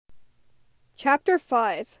Chapter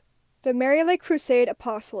 5. The Mary Lake Crusade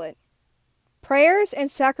Apostolate. Prayers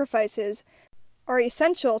and sacrifices are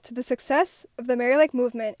essential to the success of the Mary Lake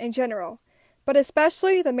movement in general, but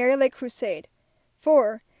especially the Mary Lake Crusade,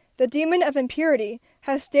 for the demon of impurity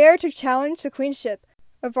has dared to challenge the queenship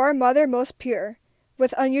of our Mother Most Pure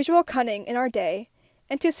with unusual cunning in our day,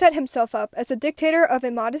 and to set himself up as the dictator of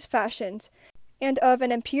immodest fashions and of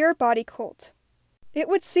an impure body cult. It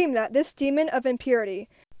would seem that this demon of impurity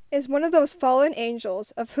is one of those fallen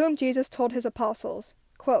angels of whom Jesus told his apostles,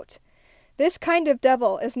 quote, "This kind of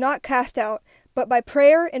devil is not cast out but by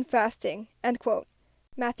prayer and fasting," end quote.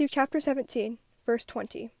 Matthew chapter 17, verse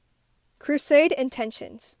 20. Crusade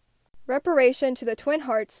intentions. Reparation to the Twin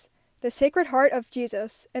Hearts, the Sacred Heart of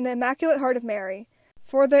Jesus, and the Immaculate Heart of Mary,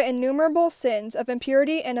 for the innumerable sins of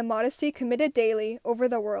impurity and immodesty committed daily over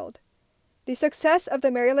the world. The success of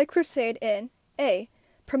the Mary Lake Crusade in A.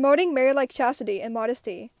 Promoting Mary-like chastity and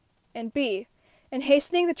modesty, and B. In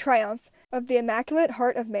hastening the triumph of the Immaculate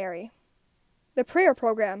Heart of Mary. The prayer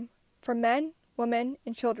program for men, women,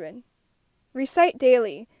 and children. Recite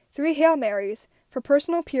daily 3 Hail Marys for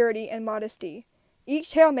personal purity and modesty,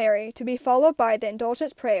 each Hail Mary to be followed by the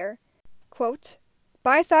indulgence prayer, quote,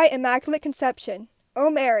 "By thy Immaculate Conception, O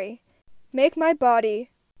Mary, make my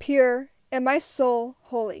body pure and my soul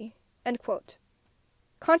holy," end quote.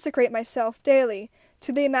 Consecrate myself daily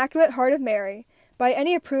to the Immaculate Heart of Mary by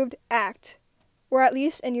any approved act, or at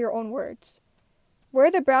least in your own words.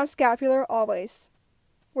 Wear the brown scapular always.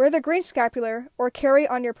 Wear the green scapular or carry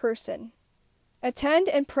on your person. Attend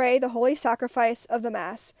and pray the holy sacrifice of the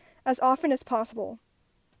Mass as often as possible.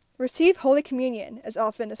 Receive Holy Communion as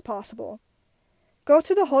often as possible. Go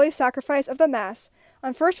to the holy sacrifice of the Mass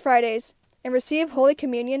on First Fridays and receive Holy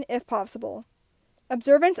Communion if possible.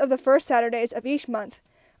 Observance of the first Saturdays of each month,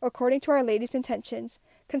 according to Our Lady's intentions,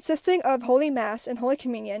 consisting of Holy Mass and Holy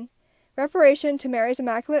Communion, reparation to Mary's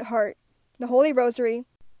Immaculate Heart, the Holy Rosary,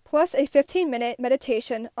 plus a 15-minute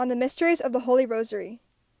meditation on the mysteries of the Holy Rosary.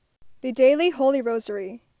 The daily Holy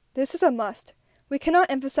Rosary. This is a must. We cannot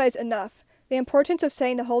emphasize enough the importance of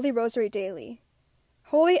saying the Holy Rosary daily.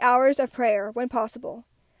 Holy hours of prayer when possible,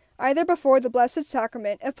 either before the Blessed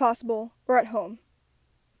Sacrament if possible, or at home.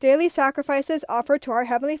 Daily sacrifices offered to our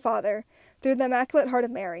Heavenly Father through the Immaculate Heart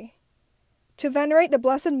of Mary. To venerate the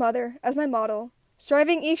Blessed Mother as my model,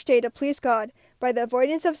 striving each day to please God by the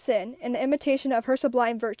avoidance of sin and the imitation of her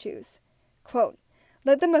sublime virtues. Quote,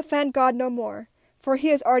 "Let them offend God no more, for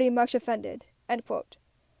he is already much offended," end quote.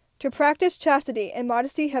 To practice chastity and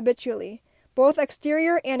modesty habitually, both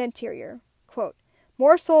exterior and interior. Quote,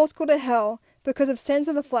 "More souls go to hell because of sins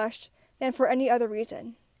of the flesh than for any other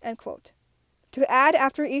reason," end quote. To add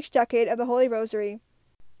after each decade of the Holy Rosary,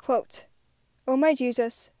 quote, "O my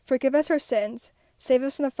Jesus, forgive us our sins, save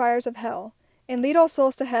us from the fires of hell, and lead all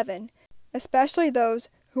souls to heaven, especially those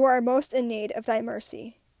who are most in need of thy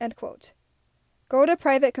mercy," end quote. Go to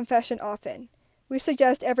private confession often. We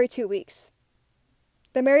suggest every 2 weeks.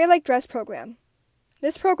 The Mary Lake Dress Program.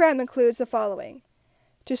 This program includes the following: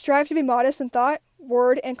 to strive to be modest in thought,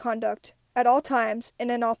 word, and conduct, at all times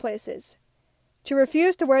and in all places. To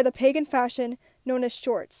refuse to wear the pagan fashion known as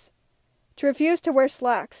shorts. To refuse to wear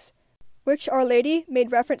slacks, which Our Lady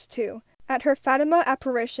made reference to at her Fatima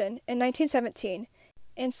apparition in 1917,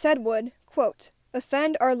 and said would, quote,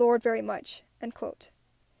 "offend our Lord very much," end quote.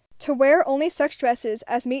 To wear only such dresses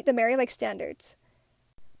as meet the Mary Lake standards.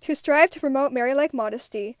 To strive to promote Mary Lake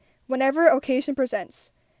modesty whenever occasion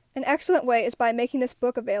presents. An excellent way is by making this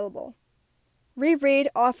book available. Reread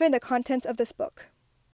often the contents of this book.